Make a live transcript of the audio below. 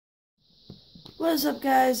What is up,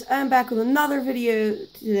 guys? I'm back with another video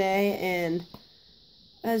today, and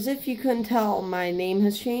as if you couldn't tell, my name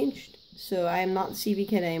has changed. So I am not the CV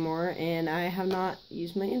Kid anymore, and I have not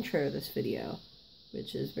used my intro this video,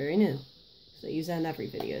 which is very new. So I use that in every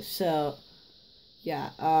video. So yeah,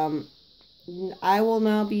 I will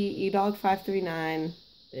now be eDog539.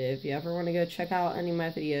 If you ever want to go check out any of my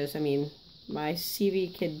videos, I mean, my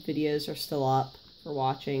CV Kid videos are still up for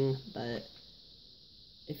watching, but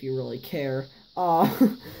if you really care.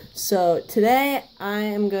 So today I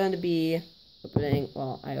am going to be opening,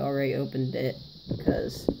 well, I already opened it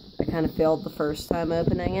because I kind of failed the first time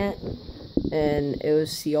opening it, and it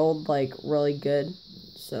was sealed, like, really good,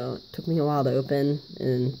 so it took me a while to open,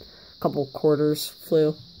 and a couple quarters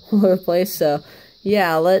flew all over the place. So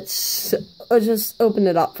yeah, let's just open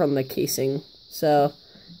it up from the casing. So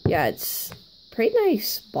yeah, it's a pretty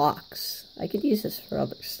nice box. I could use this for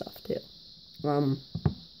other stuff too.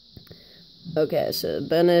 Okay, so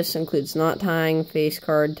bonus includes knot tying, face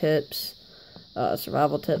card tips,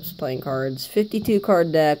 survival tips, playing cards, 52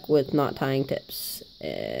 card deck with knot tying tips,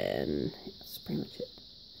 and that's pretty much it.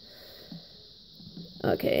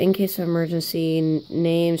 Okay, in case of emergency,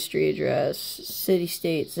 name, street address, city,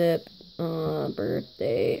 state, zip,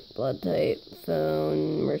 birthday, blood type,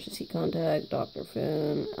 phone, emergency contact, doctor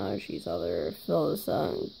phone, allergies, other, fill this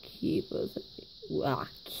out, and keep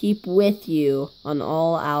with you on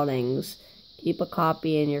all outings. Keep a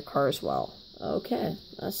copy in your car as well. Okay,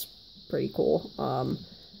 that's pretty cool.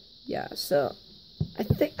 Yeah, so I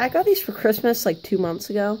think I got these for Christmas like 2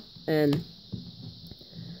 months ago, and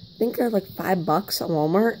I think they're like $5 at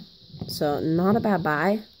Walmart. So not a bad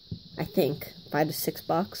buy. I think $5 to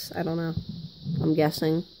 $6. I don't know. I'm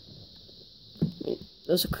guessing. I mean,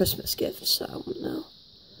 those are Christmas gifts, so I don't know.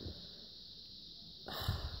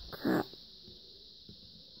 Crap.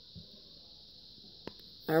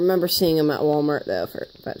 I remember seeing them at Walmart, though, for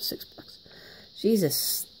 $5 to $6.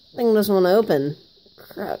 Jesus, thing doesn't want to open.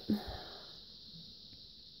 Crap.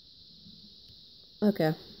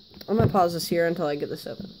 Okay. I'm going to pause this here until I get this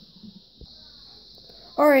open.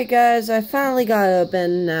 Alright, guys, I finally got it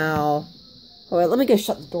open now. Oh, wait, let me go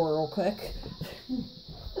shut the door real quick.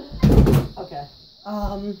 Okay.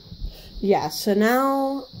 Yeah, so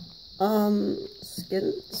now, let's get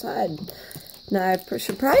inside. Now, I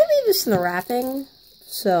should probably leave this in the wrapping,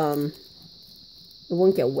 so, it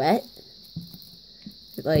won't get wet.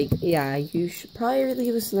 Like, yeah, you should probably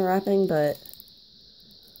leave this in the wrapping, but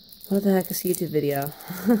what the heck is a YouTube video?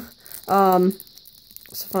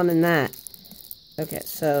 What's fun in that? Okay,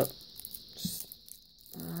 so,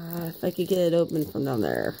 if I could get it open from down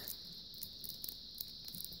there.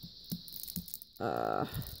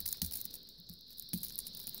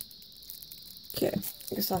 Okay,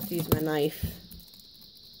 I guess I'll have to use my knife.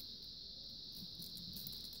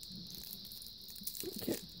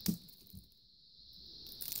 Okay.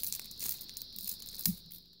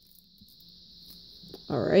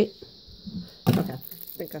 Alright. Okay, I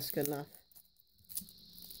think that's good enough.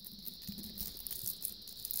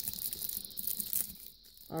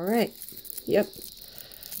 Alright. Yep.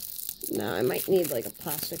 Now I might need like a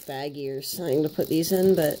plastic baggie or something to put these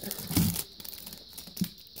in, but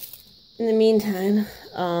in the meantime,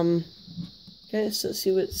 okay, so let's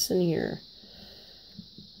see what's in here.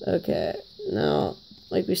 Okay, now,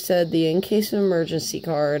 like we said, the in case of emergency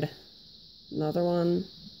card. Another one.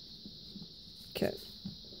 Okay.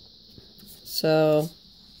 So,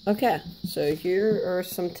 okay, so here are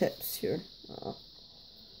some tips here.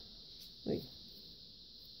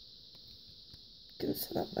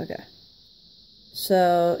 Set up. Okay,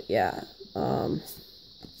 so yeah,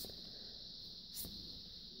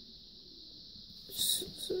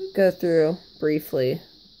 go through briefly.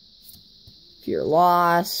 If you're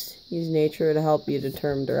lost, use nature to help you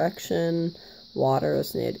determine direction. Water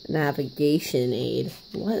is navigation aid.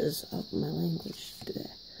 What is up with my language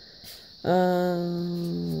today?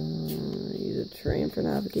 Use a terrain for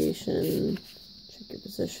navigation. Check your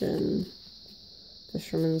position.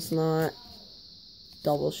 Fisherman's knot.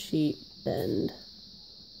 Double sheet bend.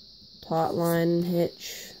 Taut line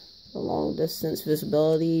hitch. For long distance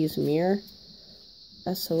visibility, use mirror.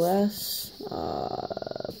 SOS.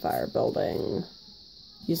 Fire building.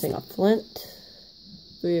 Using a flint.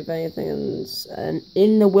 3 of anything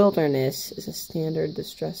in the wilderness is a standard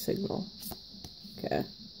distress signal. Okay.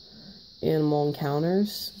 Animal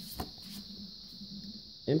encounters.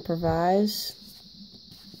 Improvise.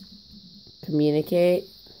 Communicate.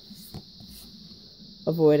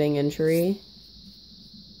 Avoiding injury.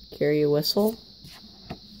 Carry a whistle.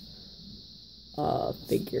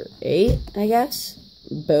 Figure 8, I guess.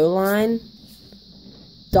 Bowline.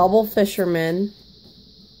 Double fisherman.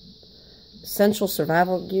 essential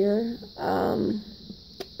survival gear.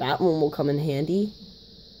 That one will come in handy.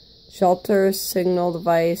 Shelter, signal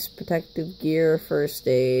device, protective gear, first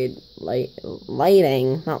aid,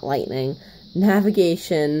 lighting, not lightning,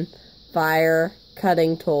 navigation, fire,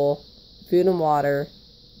 cutting tool, food and water,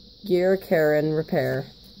 gear, care, and repair.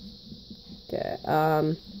 Okay,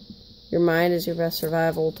 your mind is your best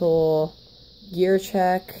survival tool. Gear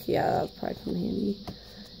check, yeah, that'll probably come in handy.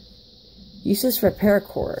 Uses for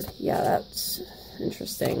paracord, yeah, that's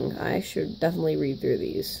interesting. I should definitely read through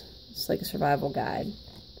these. It's like a survival guide.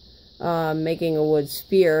 Making a wood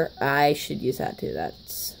spear, I should use that too.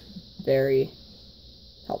 That's very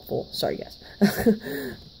helpful. Sorry, guys.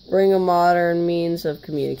 Bring a modern means of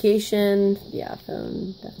communication. Yeah,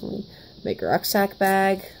 phone, definitely. Make a rucksack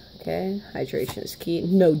bag. Okay, hydration is key.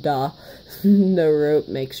 No duh. No rope,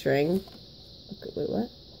 make string. Okay, wait, what?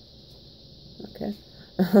 Okay.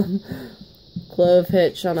 Clove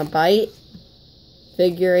hitch on a bite.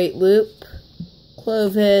 Figure 8 loop.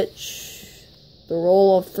 Clove hitch. The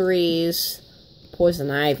roll of 3s,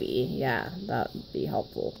 poison ivy, yeah, that would be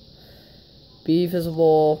helpful. Be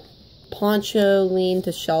visible, poncho, lean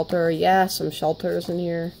to shelter, yeah, some shelters in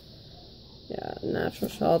here. Yeah, natural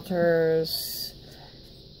shelters.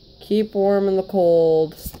 Keep warm in the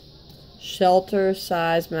cold. Shelter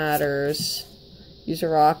size matters. Use a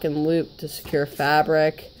rock and loop to secure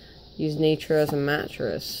fabric. Use nature as a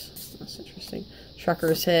mattress. That's interesting.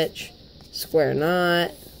 Trucker's hitch, square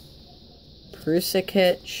knot. Prusik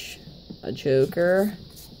hitch, a joker,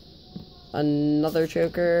 another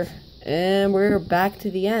joker, and we're back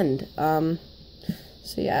to the end. So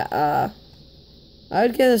yeah, I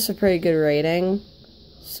would give this a pretty good rating.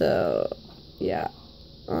 So yeah,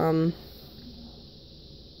 I'm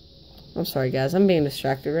sorry guys, I'm being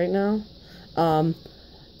distracted right now.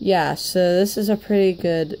 Yeah, so this is a pretty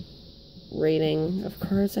good rating of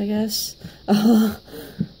cards, I guess.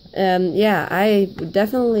 Yeah, I would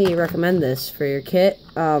definitely recommend this for your kit.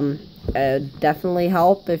 It'd definitely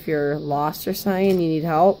help if you're lost or something and you need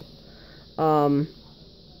help. Why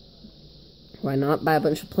not buy a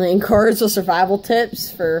bunch of playing cards with survival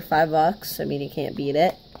tips for $5? I mean, you can't beat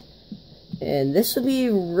it. And this would be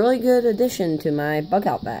a really good addition to my bug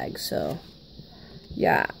out bag, so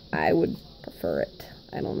yeah, I would prefer it.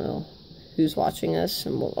 I don't know who's watching this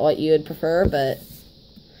and what you would prefer, but...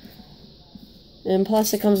 And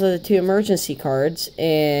plus it comes with the 2 emergency cards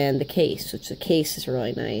and the case, which the case is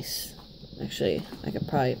really nice. Actually, I could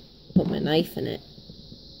probably put my knife in it.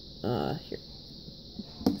 Here.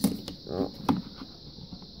 Let's see. Oh.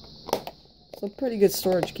 It's a pretty good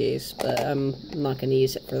storage case, but I'm not going to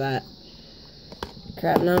use it for that.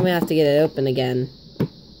 Crap, now I'm going to have to get it open again.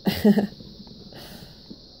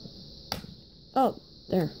 Oh,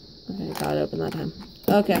 there. Okay, got it open that time.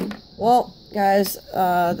 Okay, well, guys,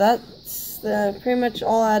 that's pretty much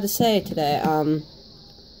all I had to say today.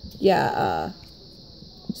 Yeah,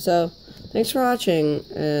 so, thanks for watching,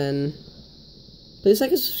 and please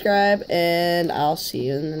like and subscribe, and I'll see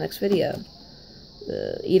you in the next video.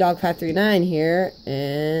 EDog539 here,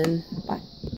 and bye.